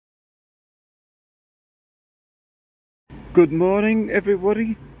Good morning,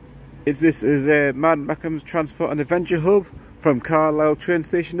 everybody. This is Matt Mackham's Transport and Adventure Hub from Carlisle train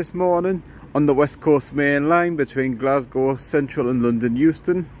station this morning on the West Coast Main Line between Glasgow Central and London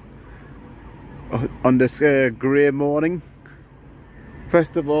Euston on this grey morning.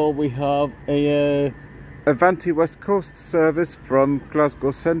 First of all, we have a Avanti West Coast service from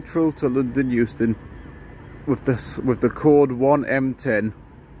Glasgow Central to London Euston with the code 1M10.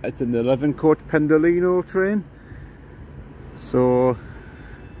 It's an 11-coach pendolino train. So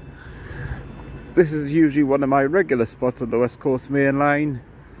this is usually one of my regular spots on the West Coast Main Line.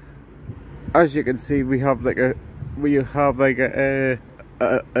 As you can see, we have like a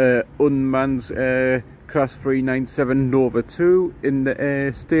unmanned class 397 Nova 2 in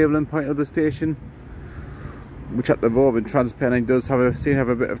the stabling point of the station, which at the moment Transpennine does have a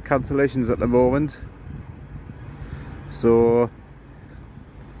bit of cancellations at the moment. So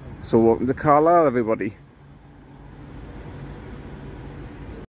welcome to Carlisle, everybody.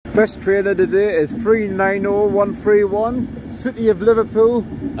 First train of the day is 390131, City of Liverpool,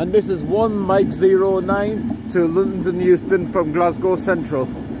 and this is 1 Mike 09 to London Euston from Glasgow Central.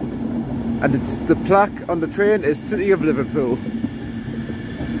 And it's the plaque on the train is City of Liverpool.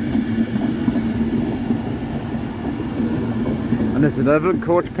 And it's an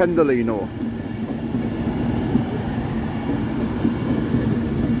 11-coach pendolino.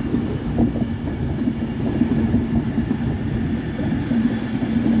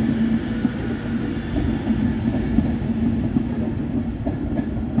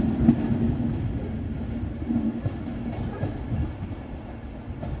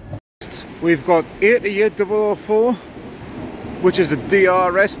 We've got 88004, which is a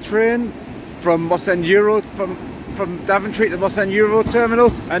DRS train from Mossend from Daventry to Mossend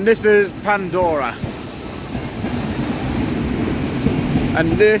Euroterminal, and this is Pandora.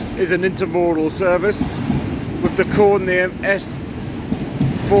 And this is an intermodal service with the code name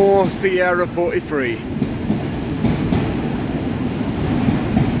S4 Sierra 43.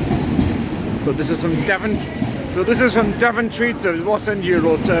 So this is from Daventry to Mossend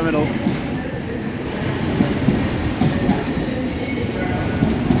Euroterminal.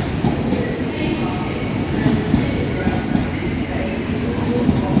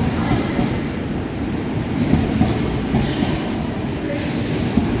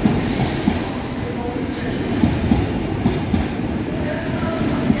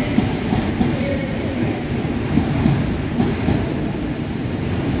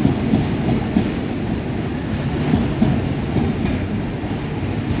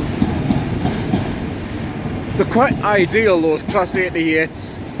 They're quite ideal, those Class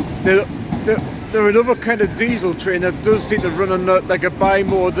 88s. They're another kind of diesel train that does seem to run on like a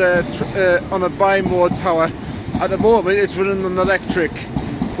bi-mode on a bi-mode power. At the moment, it's running on electric,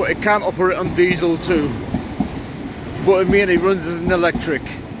 but it can operate on diesel too. But it mainly runs as an electric.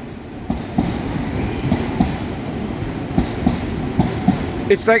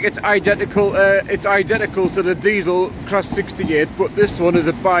 It's like it's identical to the diesel Class 68, but this one is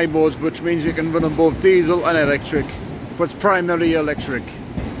a bi-mode, which means you can run on both diesel and electric, but it's primarily electric.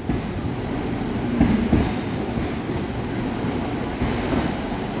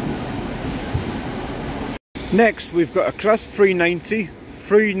 Next, we've got a Class 390,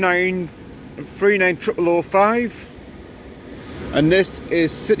 39005, and this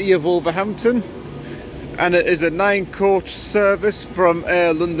is City of Wolverhampton. And it is a 9-coach service from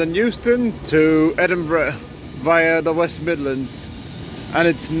London Euston to Edinburgh via the West Midlands, and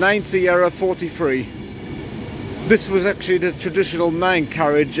it's 9 Sierra 43. This was actually the traditional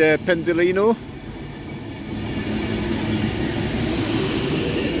 9-carriage pendolino.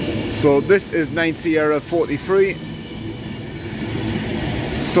 So this is 9 Sierra 43.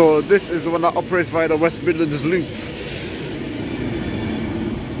 So this is the one that operates via the West Midlands loop.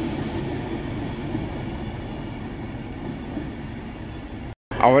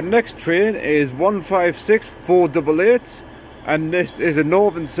 Our next train is 156488, and this is a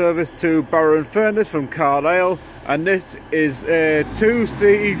northern service to Barrow and Furness from Carlisle, and this is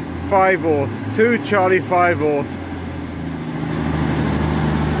 2C50, 2 Charlie 50.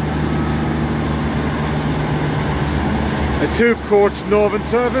 A 2-coach northern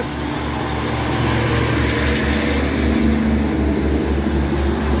service.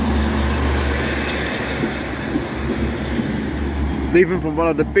 Leaving from one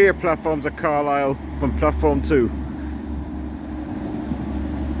of the beer platforms at Carlisle from platform 2.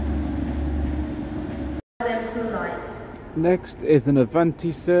 Next is an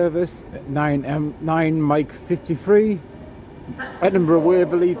Avanti service 9 Mike 53, Edinburgh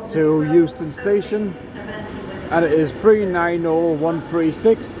Waverley to Euston Station, and it is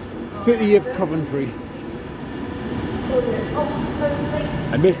 390136, City of Coventry.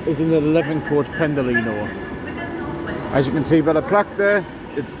 And this is an 11 coach pendolino. As you can see by the plaque there,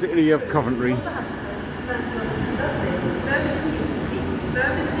 it's City of Coventry.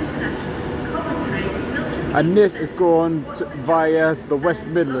 And this is going via the West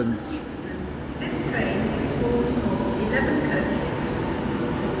Midlands. This train is for 11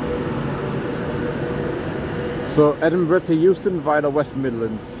 coaches. So Edinburgh to Euston via the West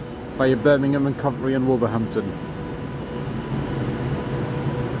Midlands, via Birmingham and Coventry and Wolverhampton.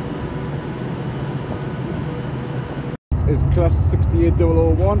 This is Class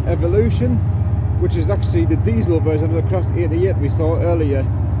 68001 Evolution, which is actually the diesel version of the Class 88 we saw earlier.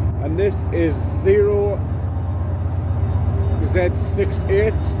 And this is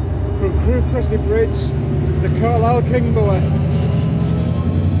 0Z68 from Crewe Gresty Bridge to Carlisle Kimgmoor.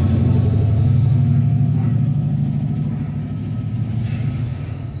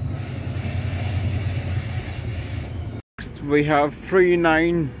 Next we have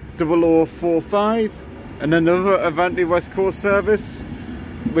 390045 and another Avanti West Coast service,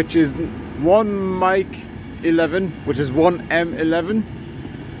 which is 1 Mike 11, which is 1M11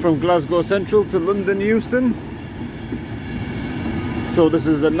 from Glasgow Central to London-Euston. So this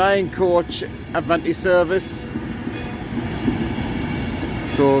is a 9 coach Avanti service.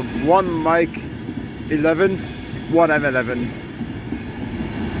 So 1 Mike 11, 1M11.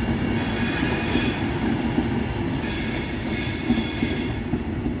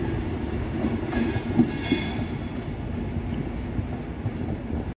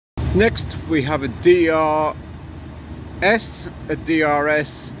 Next we have a DRS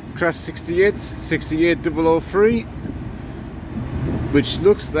Class 68003, which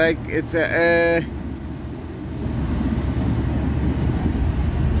looks like it's a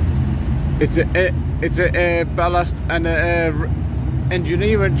ballast and a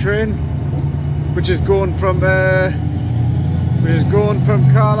engineering train, which is going from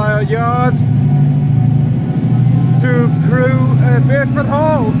Carlisle Yard to Crewe Basford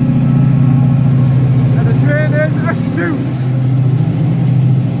Hall, and the train is Astute.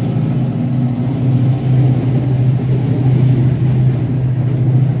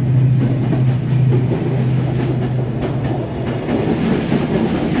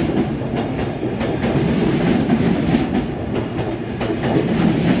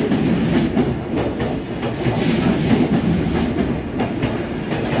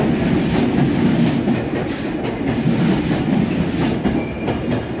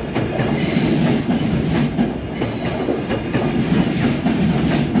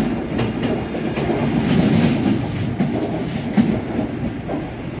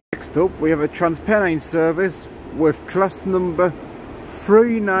 Next up we have a Transpennine service with class number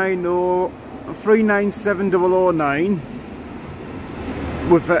 397009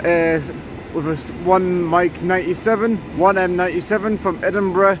 with a 1 Mike 97, 1M97 from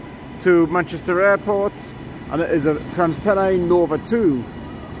Edinburgh to Manchester Airport, and it is a Transpennine Nova 2.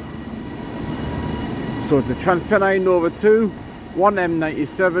 So it's a Transpennine Nova 2,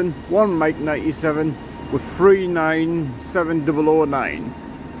 1M97, 1 Mike 97 with 397009.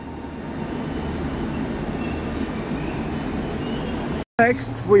 Next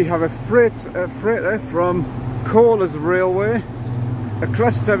we have a freighter from Carlisle Railway, a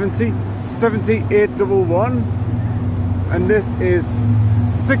class 7811, and this is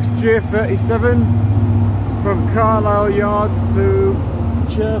 6J37 from Carlisle Yard to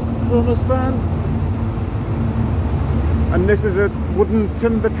Yard-Crewe, and this is a wooden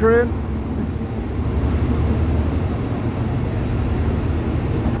timber train.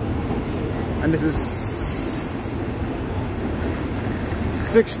 And this is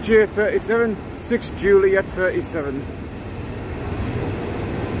 6J37, 6 Juliet 37.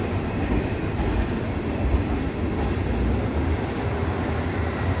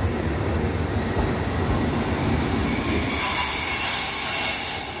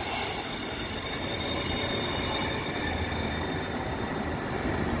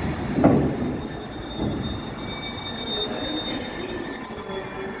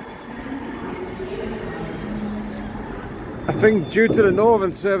 I think due to the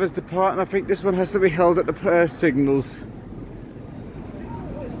Northern Service Department, I think this one has to be held at the signals.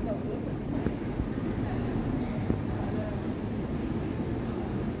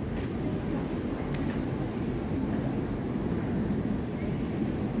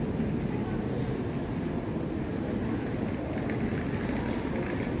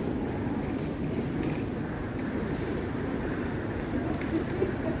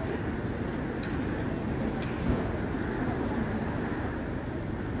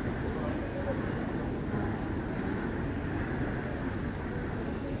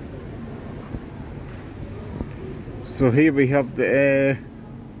 So here we have the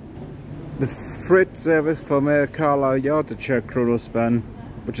freight service from Carlisle Yard to Yard-Crewe,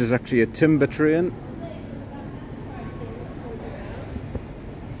 which is actually a timber train.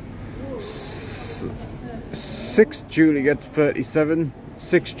 6 Juliet 37,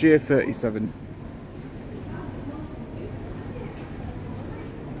 6J 37.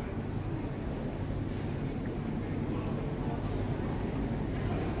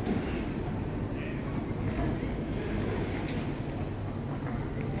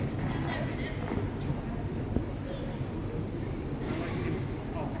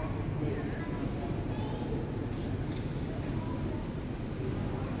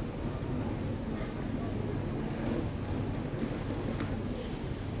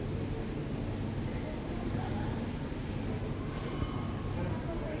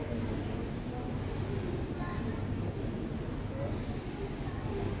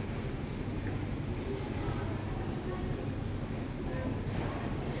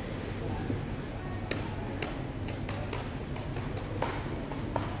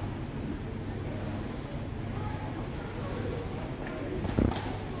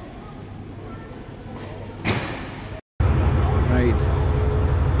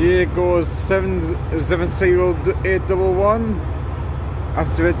 Here goes 70811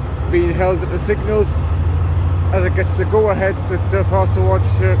 after it being held at the signals as it gets the go ahead to depart towards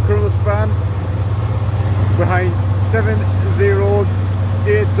Carlisle-Barrow behind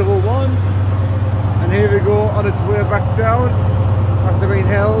 70811, and here we go on its way back down after being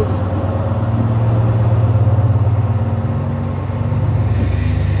held.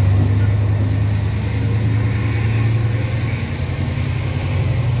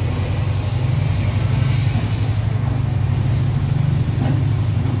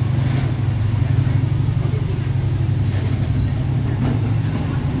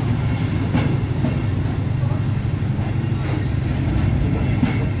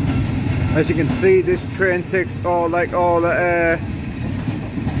 As you can see, this train takes all the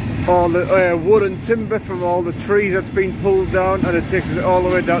wood and timber from all the trees that's been pulled down, and it takes it all the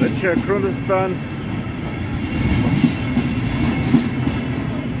way down to Yard-Crewe.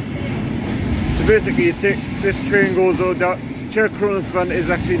 So basically, you take this train goes all down. Yard-Crewe is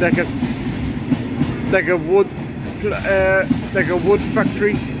actually like a wood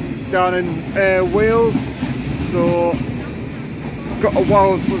factory down in Wales. So got a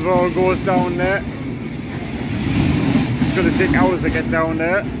while before it goes down there. It's going to take hours to get down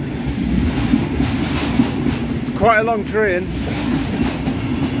there. It's quite a long train.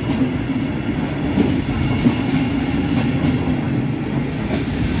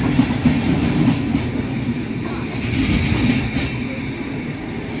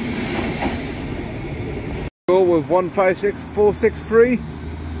 Go with 156463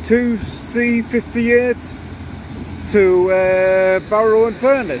 2C58 to Barrow and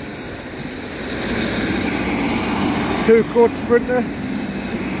Furness. 2-coach Sprinter.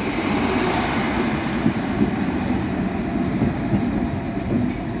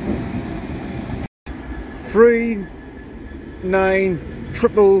 Three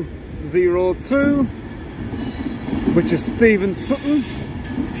 90002, which is Stephen Sutton,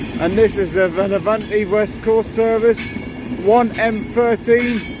 and this is an Avanti West Coast service.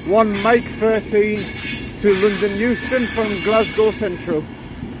 1M13, 1 Mike 13 to London Euston from Glasgow Central.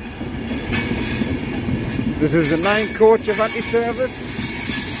 This is a 9-coach Avanti service.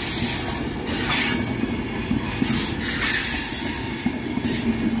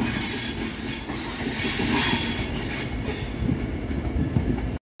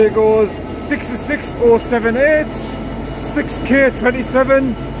 Here goes 66078,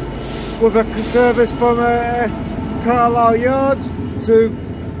 6K27 with a service from Carlisle Yard to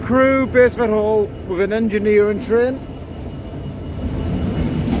Crewe, Basford Hall with an engineering train,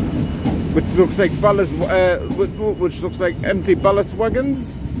 which looks like ballast, which looks like empty ballast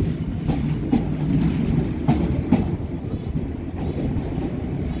wagons.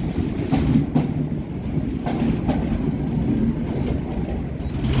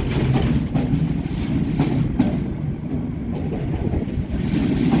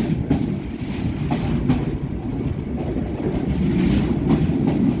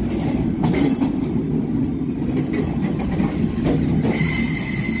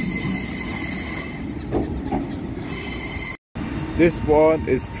 This one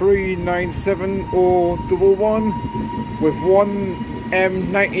is 397011 with 1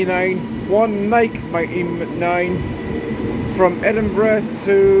 M99, 1 Nike 99 from Edinburgh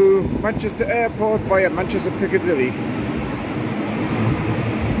to Manchester Airport via Manchester Piccadilly.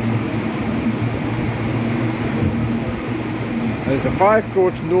 There's a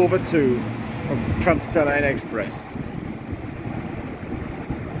 5-coach Nova 2 from Transpennine Express.